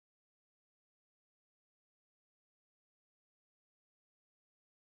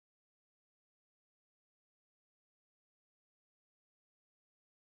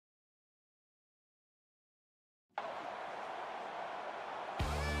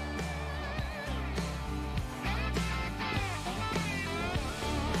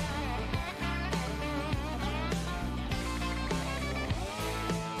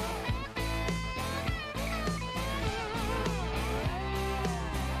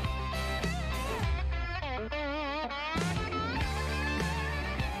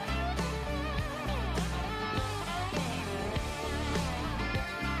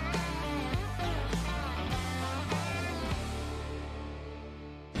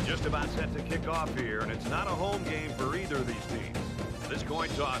Just about set to kick off here, and it's not a home game for either of these teams. This coin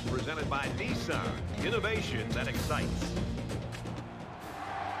toss presented by Nissan. Innovation that excites.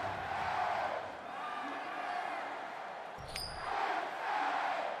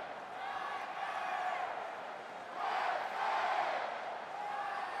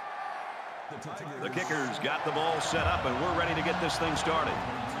 The kicker's got the ball set up, and we're ready to get this thing started.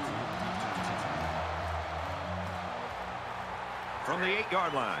 From the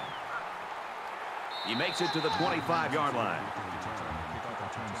 8-yard line. He makes it to the 25-yard line.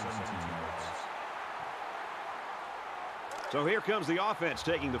 So here comes the offense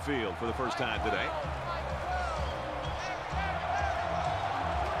taking the field for the first time today.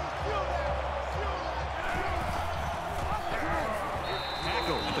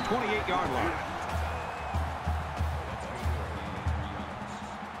 Tackle at the 28-yard line.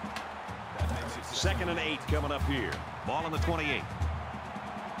 Second and 8 coming up here. Ball on the 28.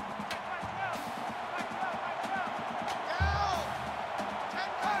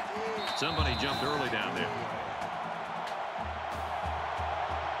 Somebody jumped early down there.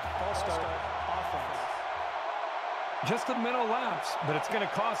 False start, offense. Just a mental lapse, but it's going to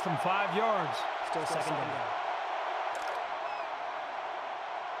cost them 5 yards. Still second down.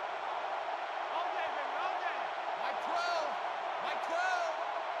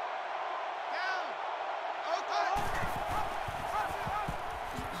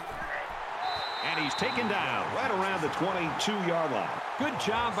 And he's taken down right around the 22-yard line. Good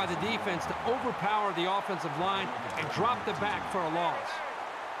job by the defense to overpower the offensive line and drop the back for a loss.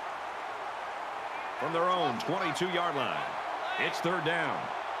 From their own 22-yard line, it's third down.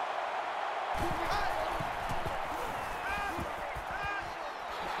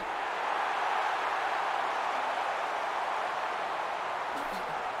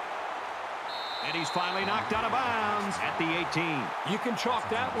 And he's finally knocked out of bounds at the 18. You can chalk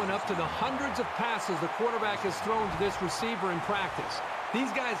that one up to the hundreds of passes the quarterback has thrown to this receiver in practice.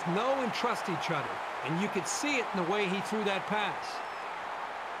 These guys know and trust each other, and you could see it in the way he threw that pass.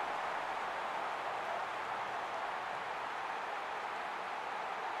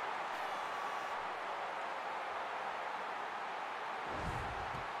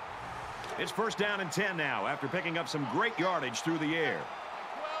 It's first down and 10 now after picking up some great yardage through the air.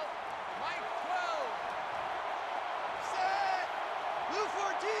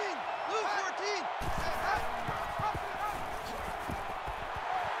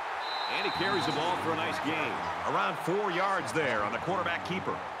 And he carries the ball for a nice gain. Around 4 yards there on the quarterback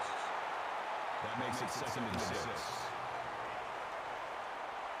keeper. That makes it second and 6.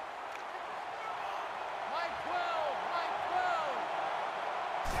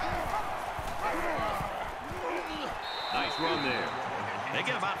 Nice run there. They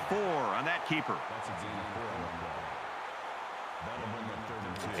get about 4 on that keeper. That's a gain of 4 on that. That'll bring up third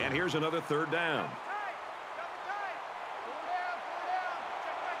and 2. And here's another third down.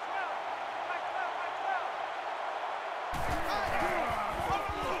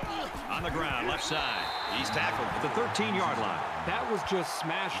 On the ground, left side. He's tackled at the 13-yard line. That was just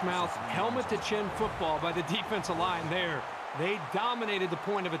smash-mouth, helmet-to-chin football by the defensive line there. They dominated the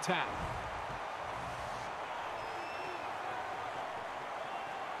point of attack.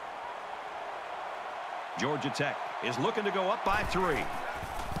 Georgia Tech is looking to go up by 3.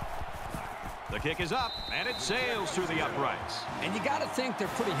 The kick is up, and it sails through the uprights. And you got to think they're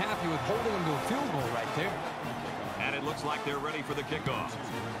pretty happy with holding them to a field goal right there. And it looks like they're ready for the kickoff.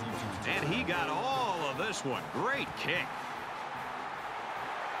 And he got all of this one. Great kick.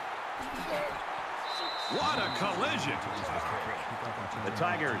 What a collision. The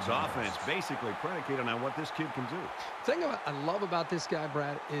Tigers' offense basically predicated on what this kid can do. The thing I love about this guy,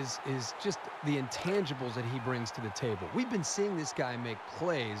 Brad, is just the intangibles that he brings to the table. We've been seeing this guy make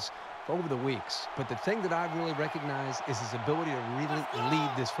plays over the weeks, but the thing that I really recognize is his ability to really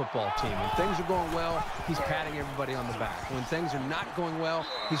lead this football team. When things are going well, he's patting everybody on the back. When things are not going well,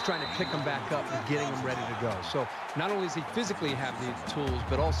 he's trying to pick them back up and getting them ready to go. So not only does he physically have the tools,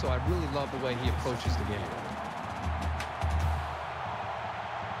 but also I really love the way he approaches the game.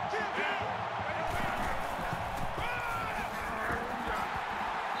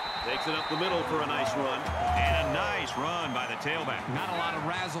 Takes it up the middle for a nice run. And a nice run by the tailback. Not a lot of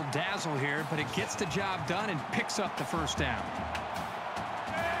razzle-dazzle here, but it gets the job done and picks up the first down.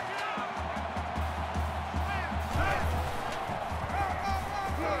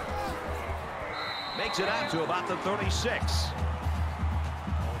 Makes it out to about the 36.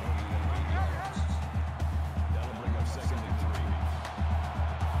 That'll bring up second and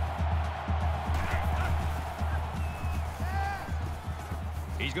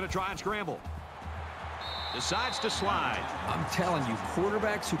 3. He's going to try and scramble. Decides to slide. I'm telling you,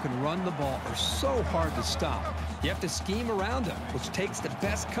 quarterbacks who can run the ball are so hard to stop. You have to scheme around them, which takes the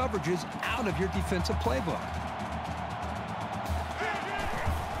best coverages out of your defensive playbook.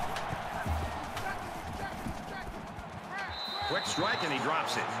 Quick strike, and he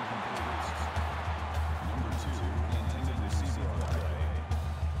drops it.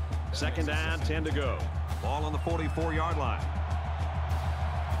 Second down, 10 to go. Ball on the 44-yard line.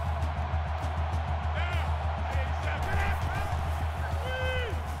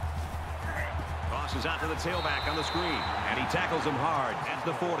 Tosses out to the tailback on the screen, and he tackles him hard at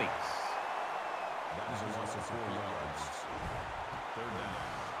the 40. That is a loss of 4 yards. Third down.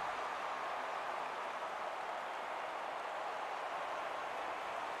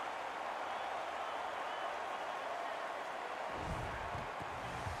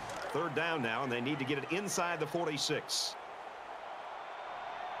 Third down now, and they need to get it inside the 46.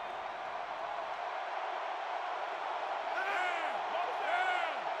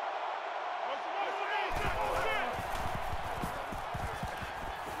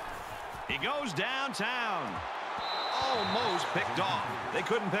 He goes downtown. Almost picked off. They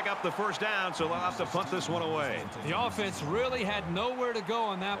couldn't pick up the first down, so they'll have to punt this one away. The offense really had nowhere to go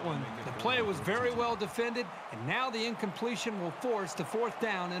on that one. The play was very well defended, and now the incompletion will force the fourth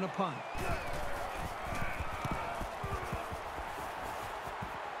down and a punt.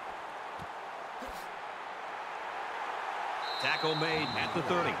 Tackle made at the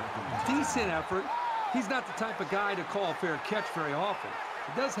 30. Decent effort. He's not the type of guy to call a fair catch very often.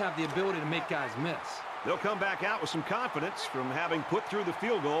 He does have the ability to make guys miss. They'll come back out with some confidence from having put through the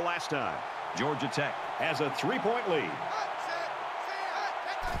field goal last time. Georgia Tech has a 3-point lead.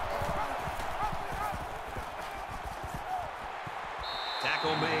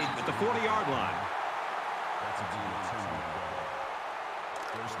 Tackle made at the 40-yard line. That's a deal.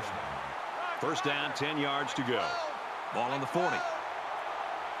 First down. First down, 10 yards to go. Ball on the 40.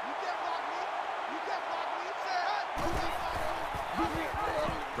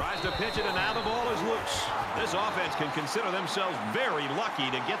 Tries to pitch it, and now the ball is loose. This offense can consider themselves very lucky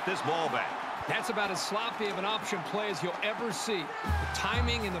to get this ball back. That's about as sloppy of an option play as you'll ever see. The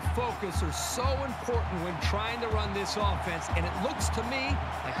timing and the focus are so important when trying to run this offense, and it looks to me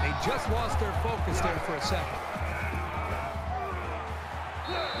like they just lost their focus there for a second.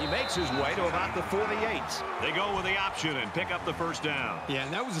 He makes his way to about the 48. They go with the option and pick up the first down. Yeah,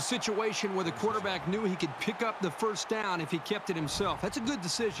 and that was a situation where the quarterback knew he could pick up the first down if he kept it himself. That's a good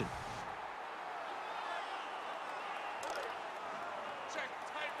decision.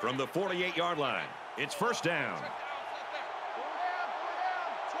 From the 48-yard line, it's first down.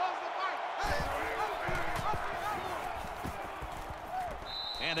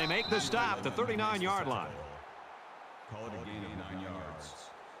 And they make the stop, the 39-yard line. Call it a gain of 9 yards.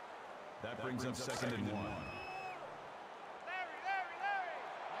 That brings up second and 1. Larry.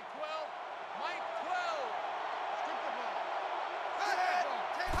 Mike 12. Mike 12. Strip the ball.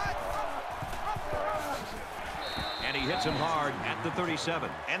 And he hits him hard at the 37.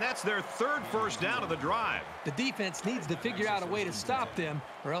 And that's their third first down of the drive. The defense needs to figure out a way to stop them,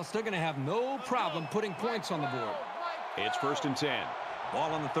 or else they're going to have no problem putting points on the board. It's first and 10.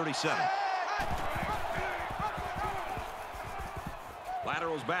 Ball on the 37.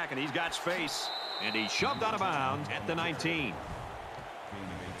 Lateral's back, and he's got space. And he's shoved out of bounds at the 19. Gain of 18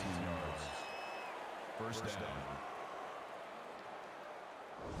 yards. First down.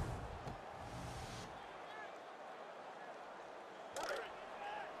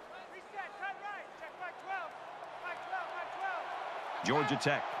 Georgia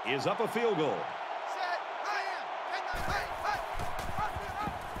Tech is up a field goal.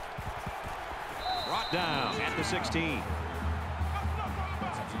 Brought down at the 16.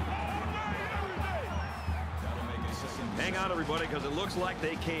 Hang on, everybody, because it looks like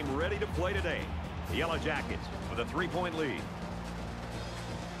they came ready to play today. The Yellow Jackets with a 3-point lead.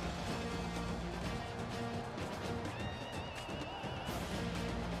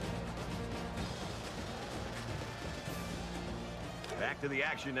 Back to the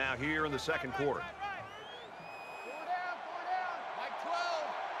action now here in the second quarter. Mike 12.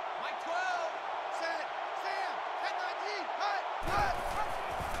 Mike 12. Set. Sam. 10-19.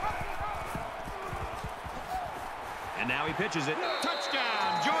 And now he pitches it.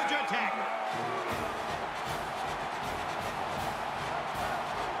 Touchdown, Georgia Tech.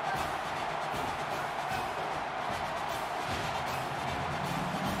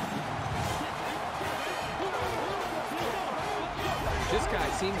 This guy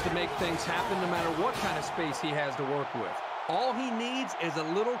seems to make things happen no matter what kind of space he has to work with. All he needs is a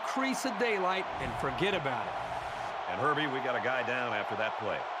little crease of daylight, and forget about it. And Herbie, we got a guy down after that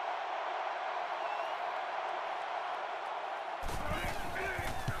play.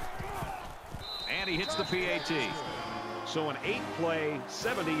 And he hits the PAT. So an 8-play,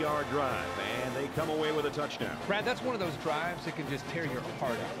 70-yard drive, and they come away with a touchdown. Brad, that's one of those drives that can just tear your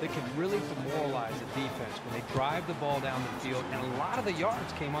heart out. They can really demoralize a defense when they drive the ball down the field, and a lot of the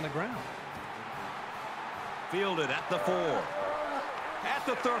yards came on the ground. Fielded at the 4. At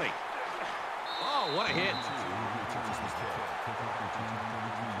the 30. Oh, what a hit.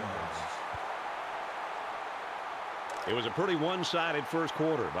 It was a pretty one-sided first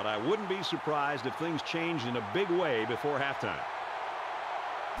quarter, but I wouldn't be surprised if things changed in a big way before halftime.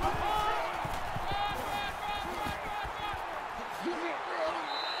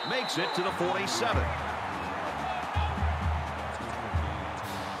 Makes it to the 47.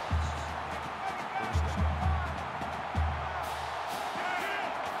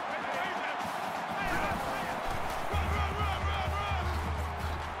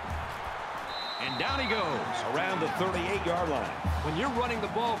 And down he goes around the 38-yard line. When you're running the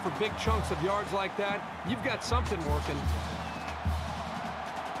ball for big chunks of yards like that, you've got something working.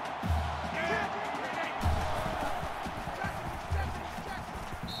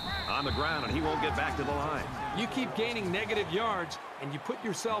 On the ground, and he won't get back to the line. You keep gaining negative yards, and you put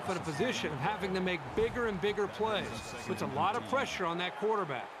yourself in a position of having to make bigger and bigger plays. Puts a lot of pressure on that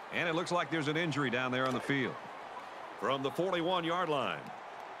quarterback. And it looks like there's an injury down there on the field. From the 41-yard line,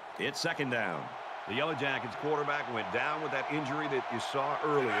 it's second down. The Yellow Jackets quarterback went down with that injury that you saw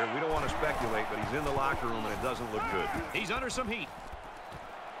earlier. We don't want to speculate, but he's in the locker room, and it doesn't look good. He's under some heat.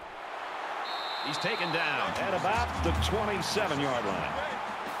 He's taken down at about the 27-yard line.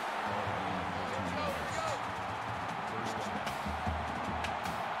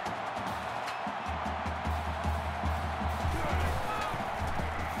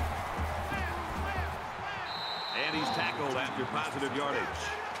 And he's tackled after positive yardage.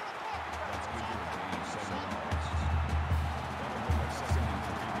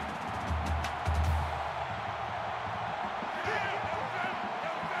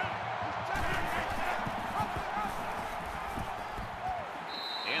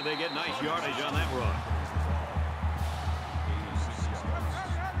 And they get nice yardage on that run.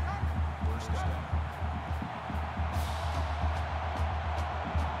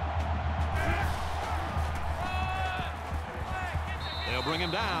 They'll bring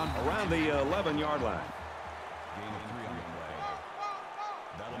him down around the 11-yard line. Gain of 3 on the play.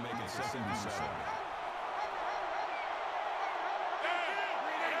 That'll make it 2nd and 7.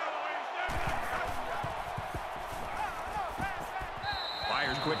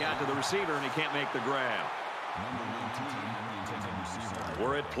 Fires quick out to the receiver, and he can't make the grab. Number 19, the intended receiver.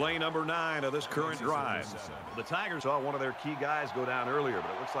 We're at play number 9 of this current drive. The Tigers saw one of their key guys go down earlier,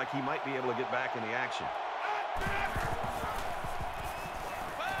 but it looks like he might be able to get back in the action.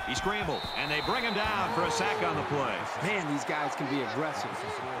 He scrambled, and they bring him down for a sack on the play. Man, these guys can be aggressive.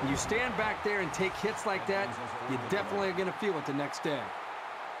 When you stand back there and take hits like that, you definitely are going to feel it the next day.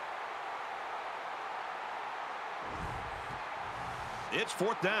 It's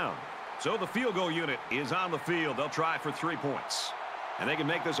 4th down. So the field goal unit is on the field. They'll try for 3 points. And they can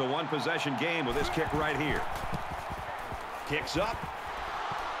make this a one-possession game with this kick right here. Kicks up.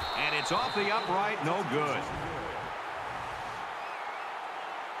 And it's off the upright. No good.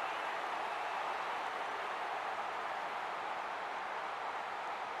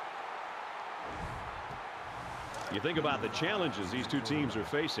 You think about the challenges these two teams are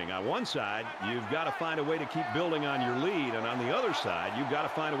facing. On one side, you've got to find a way to keep building on your lead, and on the other side, you've got to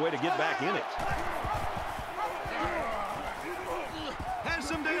find a way to get back in it. Has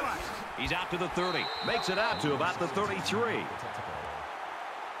some daylight. He's out to the 30. Makes it out to about the 33.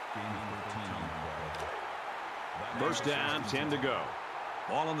 First down, 10 to go.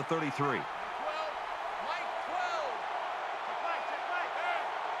 Ball on the 33.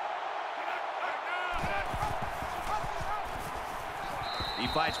 He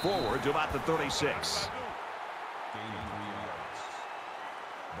fights forward to about the 36. Gain of 3 yards.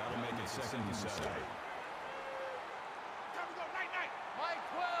 That'll make it 2nd and 7. Mike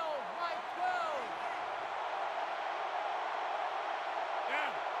 12, Mike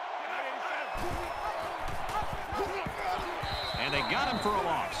 12. And they got him for a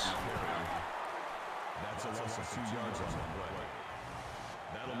loss. That's a loss of 2 yards on the play.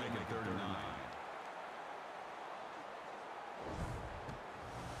 That'll make it 3rd and 9.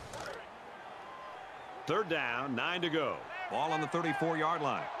 Third down, 9 to go. Ball on the 34-yard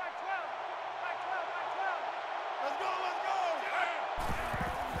line. Let's go, let's go.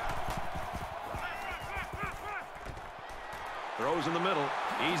 Throws in the middle.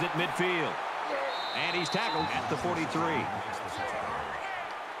 He's at midfield. And he's tackled at the 43.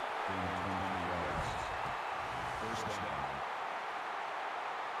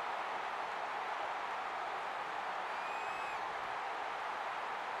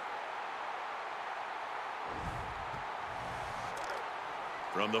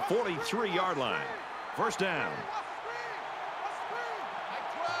 From the 43-yard line. First down.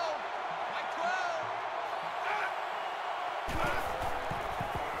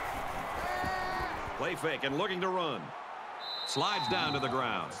 Play fake and looking to run. Slides down to the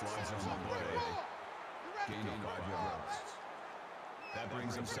ground. Slides on the play. Gain of 5 yards. That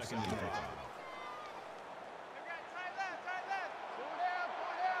brings him second and 5.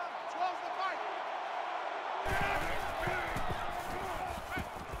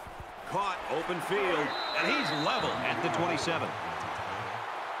 Caught, open field, and he's level at the 27.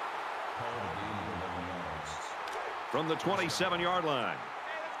 From the 27-yard line.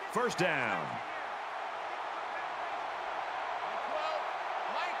 First down.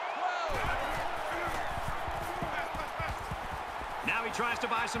 Now he tries to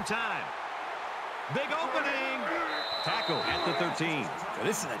buy some time. Big opening. Tackle at the 13.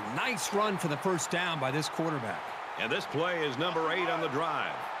 This is a nice run for the first down by this quarterback. And this play is number 8 on the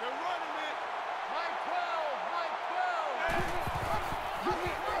drive.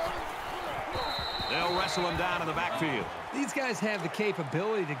 They'll wrestle him down in the backfield. These guys have the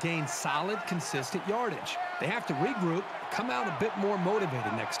capability to gain solid, consistent yardage. They have to regroup, come out a bit more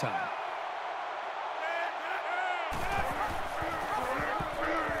motivated next time.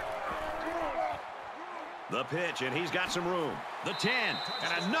 The pitch, and he's got some room. The 10,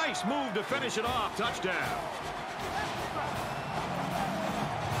 and a nice move to finish it off. Touchdown.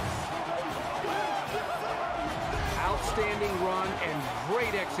 Outstanding run and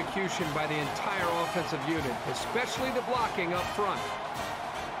great execution by the entire offensive unit, especially the blocking up front.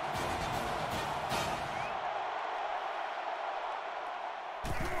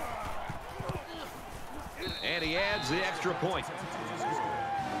 And he adds the extra point.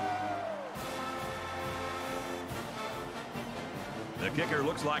 The kicker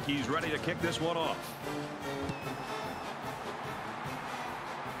looks like he's ready to kick this one off.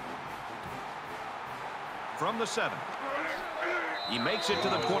 From the 7. He makes it to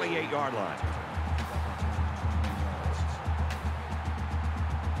the 28-yard line.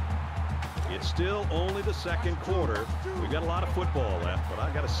 It's still only the second quarter. We've got a lot of football left, but I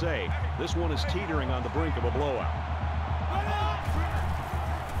got to say, this one is teetering on the brink of a blowout.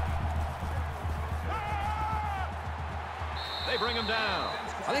 They bring him down.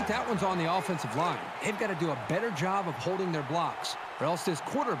 I think that one's on the offensive line. They've got to do a better job of holding their blocks, or else this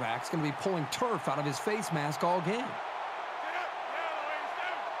quarterback's going to be pulling turf out of his face mask all game.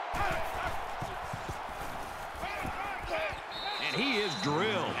 And he is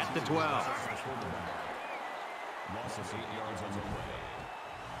drilled at the 12. Loss of 8 yards on the play.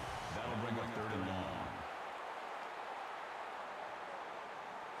 That'll bring up 3rd and long.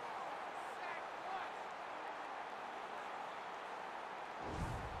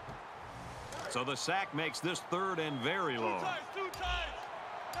 So the sack makes this 3rd and very long. Two times.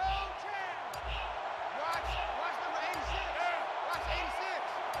 No chance. Watch number 86. Watch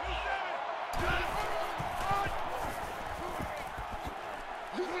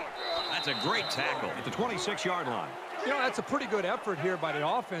 86. That's a great tackle at the 26-yard line. You know, that's a pretty good effort here by the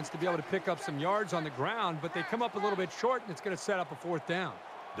offense to be able to pick up some yards on the ground, but they come up a little bit short, and it's going to set up a 4th down.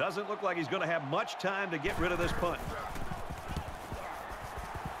 Doesn't look like he's going to have much time to get rid of this punt.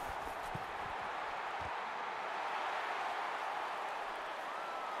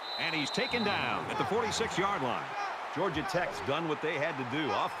 And he's taken down at the 46-yard line. Georgia Tech's done what they had to do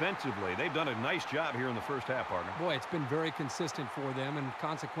offensively. They've done a nice job here in the first half, partner. Boy, it's been very consistent for them, and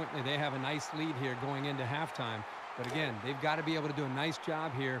consequently, they have a nice lead here going into halftime. But again, they've got to be able to do a nice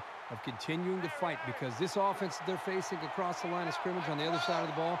job here of continuing to fight, because this offense they're facing across the line of scrimmage on the other side of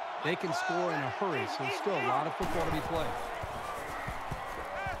the ball, they can score in a hurry. So there's still a lot of football to be played.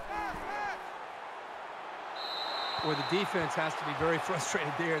 Where the defense has to be very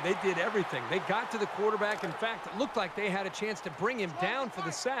frustrated there. They did everything. They got to the quarterback. In fact, it looked like they had a chance to bring him down for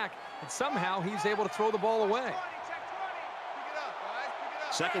the sack, and somehow he's able to throw the ball away.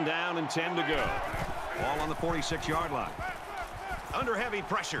 2nd down and 10 to go. Ball on the 46-yard line. Under heavy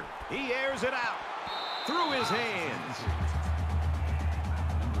pressure. He airs it out. Through his hands.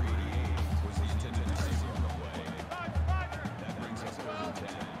 Number 88 was the intended receiver on the play. That brings us 3rd and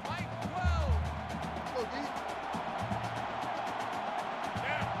 10.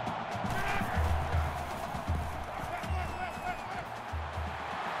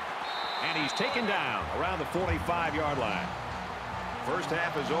 And he's taken down around the 45-yard line. First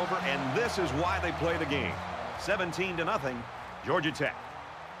half is over, and this is why they play the game. 17-0, Georgia Tech.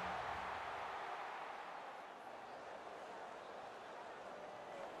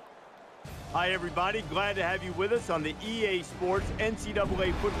 Hi, everybody. Glad to have you with us on the EA Sports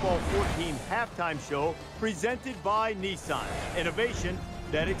NCAA Football 14 halftime show presented by Nissan. Innovation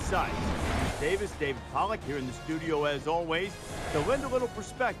that excites. Davis, David Pollack here in the studio as always to lend a little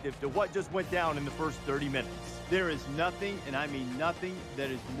perspective to what just went down in the first 30 minutes. There is nothing, and I mean nothing,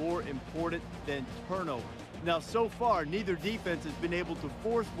 that is more important than turnovers. Now, so far, neither defense has been able to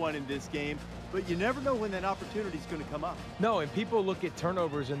force one in this game, but you never know when that opportunity is going to come up. No, and people look at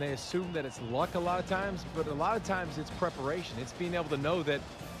turnovers and they assume that it's luck a lot of times, but a lot of times it's preparation. It's being able to know that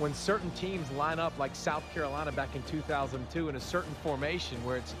when certain teams line up like South Carolina back in 2002 in a certain formation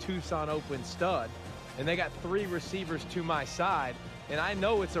where it's Tucson open stud, and they got 3 receivers to my side, and I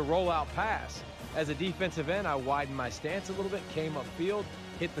know it's a rollout pass. As a defensive end, I widened my stance a little bit, came upfield,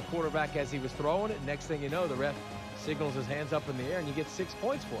 hit the quarterback as he was throwing it. Next thing you know, the ref signals his hands up in the air, and you get 6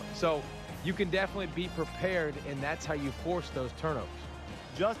 points for it. So you can definitely be prepared, and that's how you force those turnovers.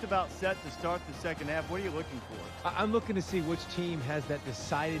 Just about set to start the second half. What are you looking for? I'm looking to see which team has that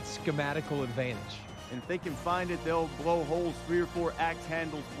decided schematical advantage. And if they can find it, they'll blow holes 3 or 4 axe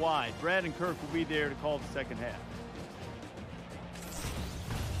handles wide. Brad and Kirk will be there to call the second half.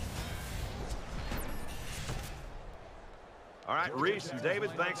 All right, Reese and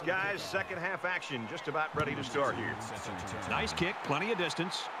David, thanks, guys. Second half action just about ready to start here. Nice kick, plenty of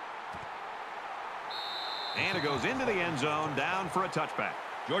distance. And it goes into the end zone, down for a touchback.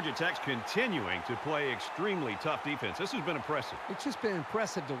 Georgia Tech's continuing to play extremely tough defense. This has been impressive. It's just been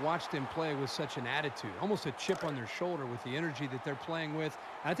impressive to watch them play with such an attitude, almost a chip on their shoulder with the energy that they're playing with.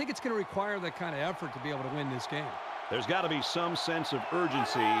 And I think it's going to require that kind of effort to be able to win this game. There's got to be some sense of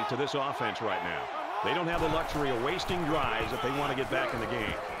urgency to this offense right now. They don't have the luxury of wasting drives if they want to get back in the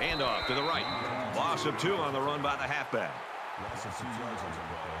game. Handoff to the right. Loss of 2 on the run by the halfback. Loss of 2 yards on the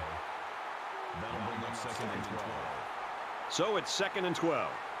play. That'll bring up 2nd and 12. So it's 2nd and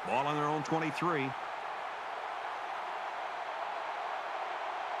 12. Ball on their own 23.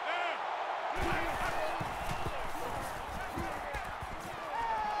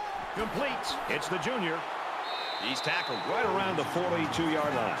 Complete. It's the junior. He's tackled right around the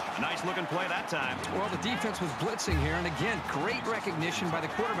 42-yard line. Nice looking play that time. Well, the defense was blitzing here, and again, great recognition by the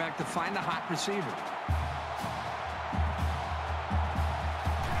quarterback to find the hot receiver.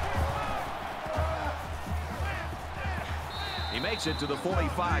 He makes it to the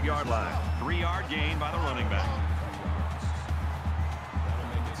 45-yard line. 3-yard gain by the running back. That'll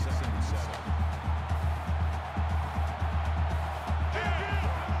make it 2nd and 7.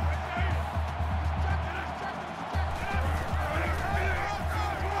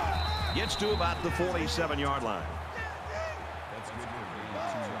 Gets to about the 47-yard line. That's good for gain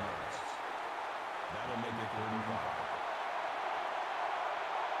of 2 yards. That'll make it 3rd and 5.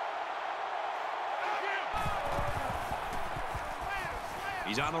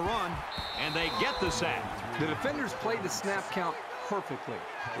 He's on the run, and they get the sack. The defenders played the snap count perfectly.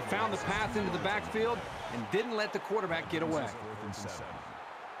 They found the path into the backfield and didn't let the quarterback get away. 4th and 7.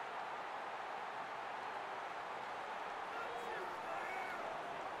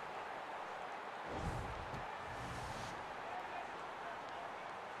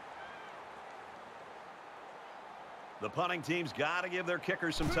 The punting team's got to give their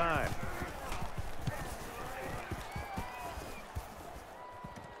kickers some time.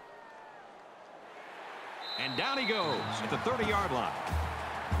 And down he goes at the 30-yard line.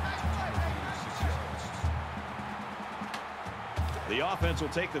 The offense will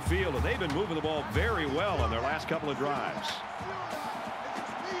take the field, and they've been moving the ball very well on their last couple of drives.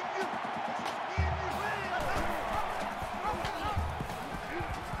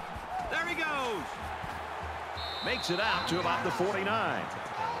 There he goes. Makes it out to about the 49. Gain of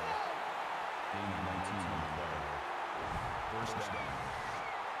 19 on the play. 1st down.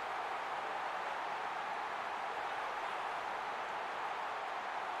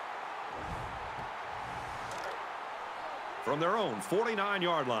 From their own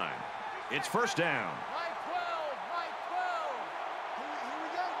 49-yard line, it's 1st down. Right 12, right 12. Here we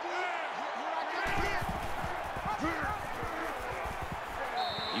go, D. Here I come,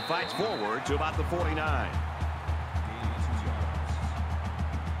 He fights forward to about the 49. Gain of 2 yards.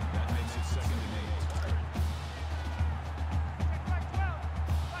 That makes it 2nd and 8. Right 12,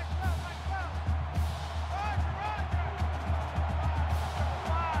 right 12, right 12.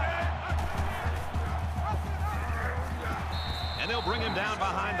 And they'll bring him down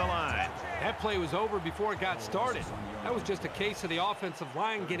behind the line. That play was over before it got started. That was just a case of the offensive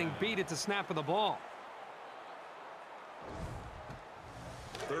line getting beat at the snap of the ball.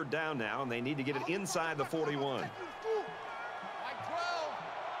 3rd down now, and they need to get it inside the 41. Right 12,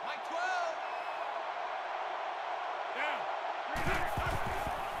 right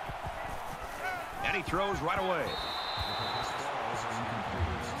 12. And he throws right away.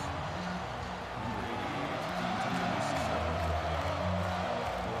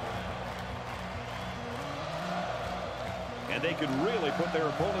 And they could really put their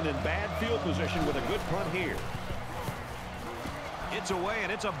opponent in bad field position with a good punt here. It's away,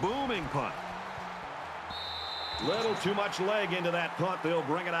 and it's a booming punt. Little too much leg into that punt. They'll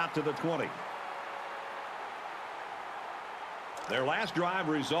bring it out to the 20. Their last drive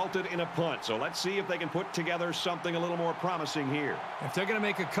resulted in a punt, so let's see if they can put together something a little more promising here. If they're going to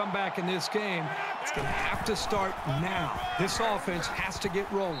make a comeback in this game, it's going to have to start now. This offense has to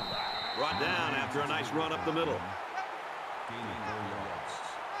get rolling. Brought down after a nice run up the middle. Gaining 4 yards.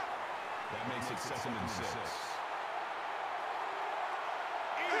 That makes it 2nd and 6.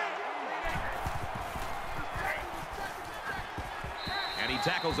 And he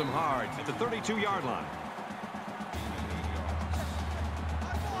tackles him hard at the 32-yard line.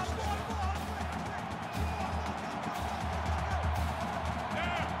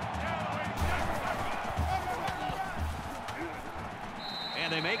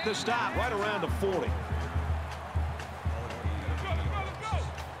 And they make the stop right around the 40.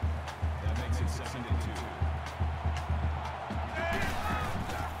 That makes it 2nd and 2.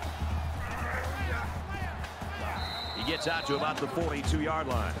 He gets out to about the 42-yard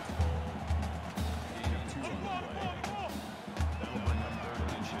line.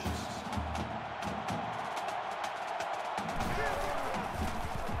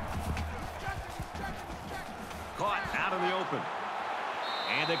 Caught out in the open.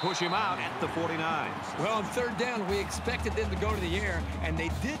 And they push him out at the 49. Well, on 3rd down, we expected them to go to the air, and they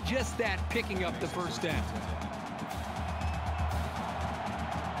did just that, picking up the 1st down.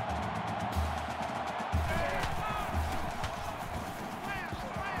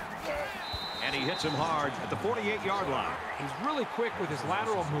 And he hits him hard at the 48-yard line. He's really quick with his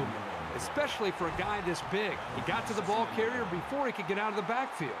lateral movement, especially for a guy this big. He got to the ball carrier before he could get out of the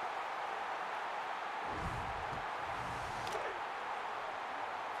backfield.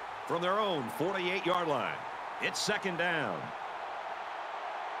 From their own 48-yard line, it's 2nd down.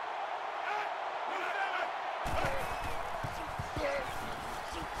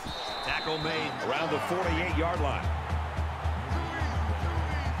 Tackle made around the 48-yard line.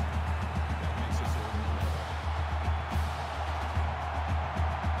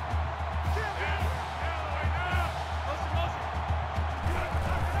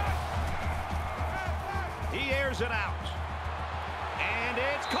 He airs it out. And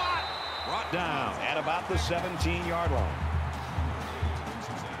it's caught. Brought down at about the 17-yard line.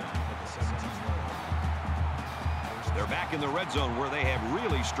 They're back in the red zone where they have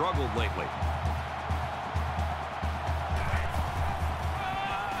really struggled lately.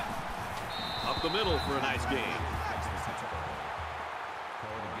 Up the middle for a nice gain. Call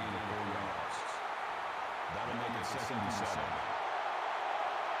it a gain of 4 yards. That'll make it 2nd and 7.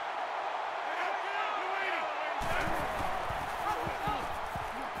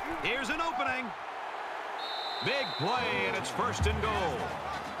 Here's an opening. Big play, and it's 1st and goal.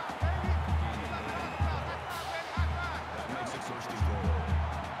 That makes it 1st and goal.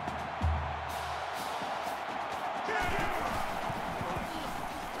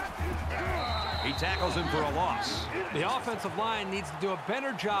 He tackles him for a loss. The offensive line needs to do a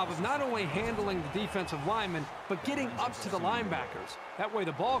better job of not only handling the defensive linemen, but getting up to the linebackers. That way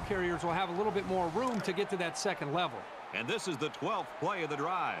the ball carriers will have a little bit more room to get to that 2nd level. And this is the 12th play of the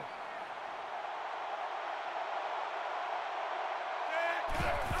drive.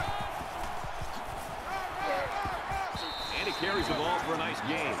 And he carries the ball for a nice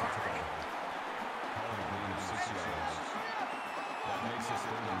gain. Call it a gain of 6 yards. That makes it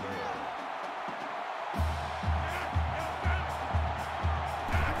 3rd and goal.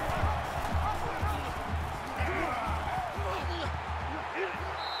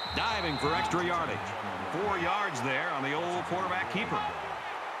 Diving for extra yardage. 4 yards there on the old quarterback keeper.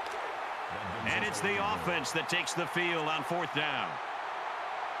 And it's the offense that takes the field on 4th down.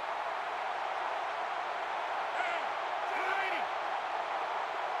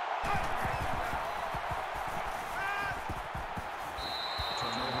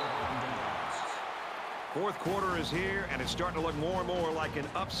 Fourth quarter is here, and it's starting to look more and more like an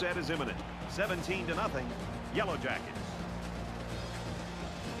upset is imminent. 17-0, Yellow Jackets.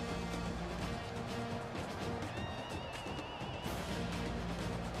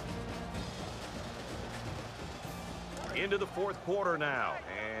 Into the 4th quarter now,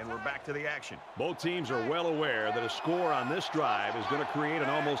 and we're back to the action. Both teams are well aware that a score on this drive is going to create an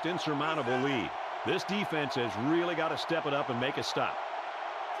almost insurmountable lead. This defense has really got to step it up and make a stop.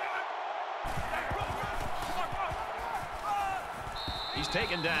 He's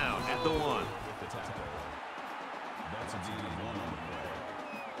taken down at the 1. That's a gain of 1 on the play.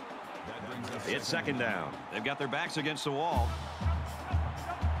 That brings us It's 2nd down. They've got their backs against the wall.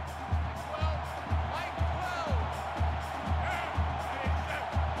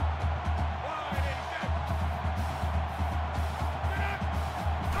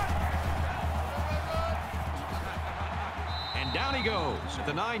 Down he goes at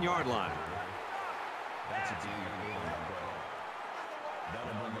the 9-yard line. That's a gain of 8 on the play.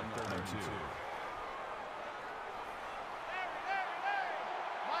 That'll bring up 32.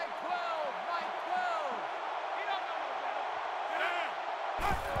 Mike 12, Mike 12. He don't know no better.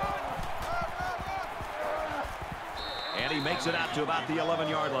 And he makes it out to about the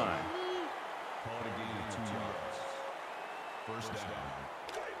 11-yard line. Call it a gain of 2 yards. First down.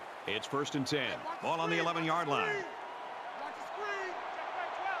 It's 1st and 10. Ball on the 11-yard line. Watch the screen. Check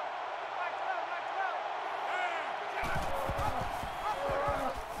Mike 12, Mike 12, Mike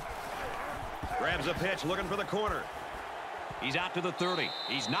 12. Grabs a pitch, looking for the corner. He's out to the 30.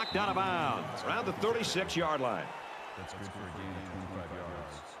 He's knocked out of bounds around the 36-yard line. That's good for a gain of 25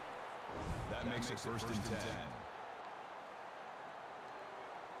 yards. That makes it 1st and 10.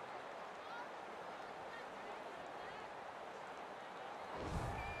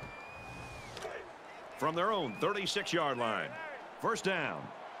 From their own 36-yard line. 1st down.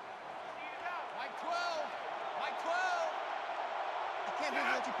 Mike 12, Mike 12. I can't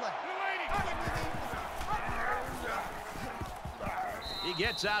believe what you play. He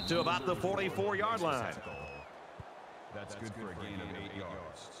gets out to about the 44-yard line. That's good for a gain of 8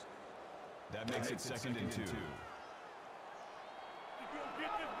 yards. That makes it 2nd and 2. You gonna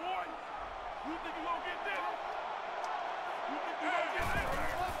get this, boy? You think you gonna get this? You think you gonna get this?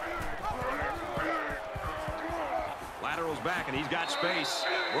 Lateral's back, and he's got space.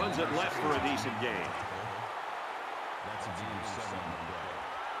 Runs it left for a decent gain. That's a gain of 7 on the play.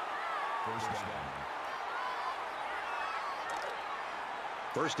 First down.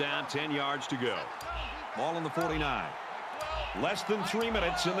 1st down, 10 yards to go. Ball on the 49. Less than 3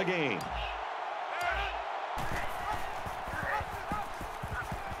 minutes in the game.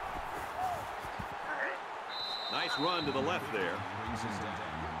 Nice run to the left there. Brings him down.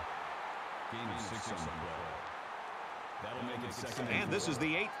 Gain of 6 on the play. That'll make it 2nd and 4. And this is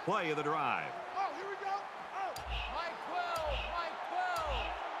the 8th play of the drive. Oh, here we go. Oh. Mike 12, Mike 12.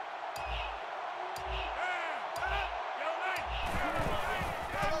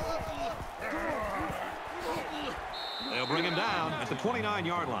 They'll bring him down at the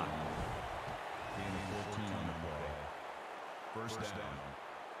 29-yard line. Gain of 14 on the play. First down.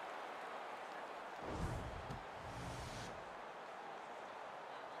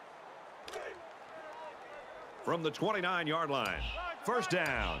 From the 29-yard line. 1st down.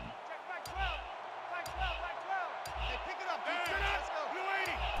 Check Mike 12, Mike 12, Mike 12. Hey, pick it up, defense.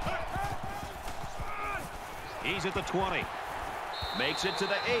 Let's go. He's at the 20. Makes it to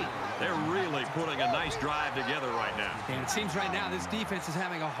the 8. They're really putting a nice drive together right now. And it seems right now this defense is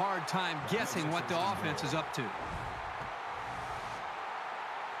having a hard time guessing what the offense is up to.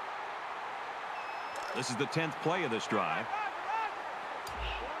 This is the 10th play of this drive.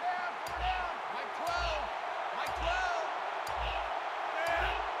 Mike 12, Mike 12.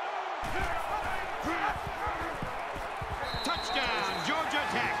 Touchdown, Georgia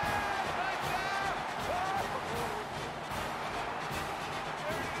Tech.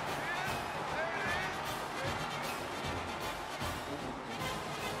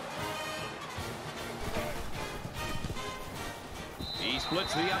 He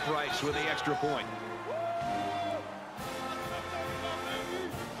splits the uprights with the extra point.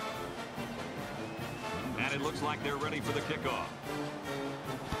 And it looks like they're ready for the kickoff.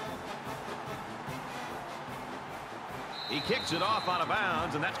 He kicks it off out of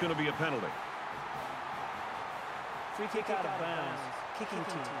bounds, and that's going to be a penalty. Free kick out of bounds. Kicking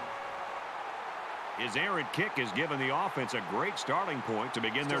team. His errant kick has given the offense a great starting point to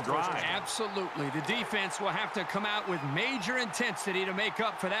begin their drive. Absolutely. The defense will have to come out with major intensity to make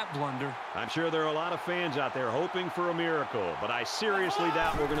up for that blunder. I'm sure there are a lot of fans out there hoping for a miracle, but I seriously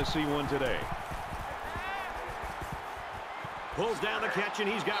doubt we're going to see one today. Pulls down the catch, and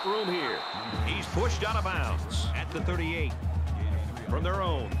he's got room here. He's pushed out of bounds at the 38. From their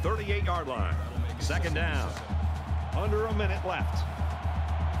own 38-yard line. 2nd down. Under a minute left.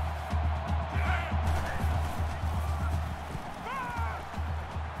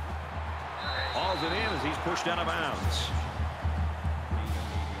 Hauls it in as he's pushed out of bounds.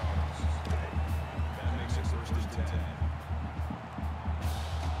 That makes it 1st and 10.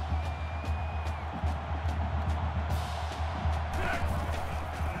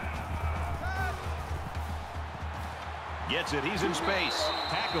 Gets it. He's in space.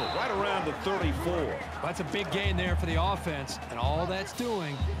 Tackle right around the 34. That's a big gain there for the offense, and all that's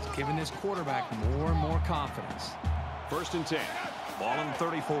doing is giving this quarterback more and more confidence. 1st and 10. Ball on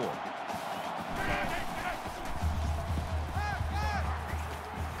 34.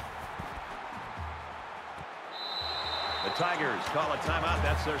 The Tigers call a timeout.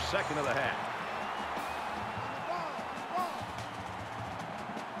 That's their 2nd of the half.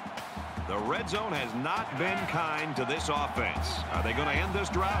 The red zone has not been kind to this offense. Are they going to end this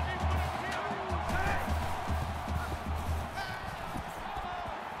drought?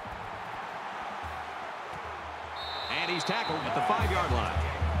 And he's tackled at the 5-yard line.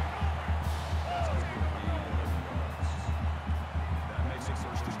 That makes it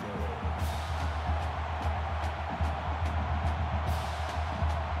first and goal.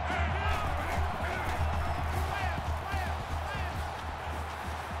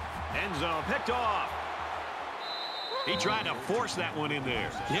 End zone picked off. He tried to force that one in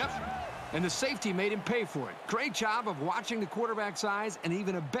there. Yep. And the safety made him pay for it. Great job of watching the quarterback's eyes and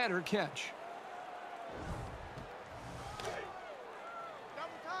even a better catch.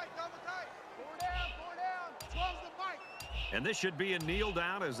 And this should be a kneel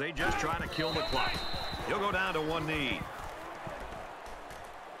down as they just try to kill the clock. He'll go down to one knee.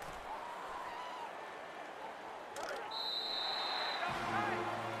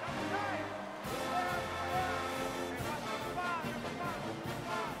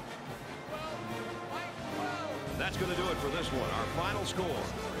 That's going to do it for this one. Our final score,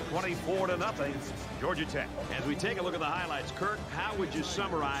 24-0, Georgia Tech. As we take a look at the highlights, Kirk, how would you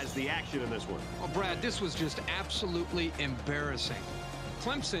summarize the action in this one? Well, Brad, this was just absolutely embarrassing.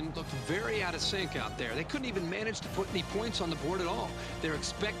 Clemson looked very out of sync out there. They couldn't even manage to put any points on the board at all. They're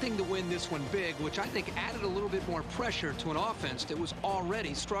expecting to win this one big, which I think added a little bit more pressure to an offense that was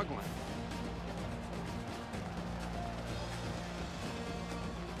already struggling.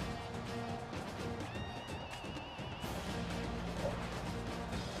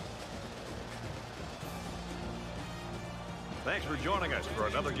 Thanks for joining us for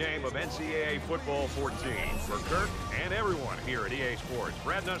another game of NCAA Football 14. For Kirk and everyone here at EA Sports,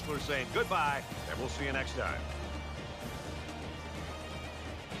 Brad Nussler saying goodbye, and we'll see you next time.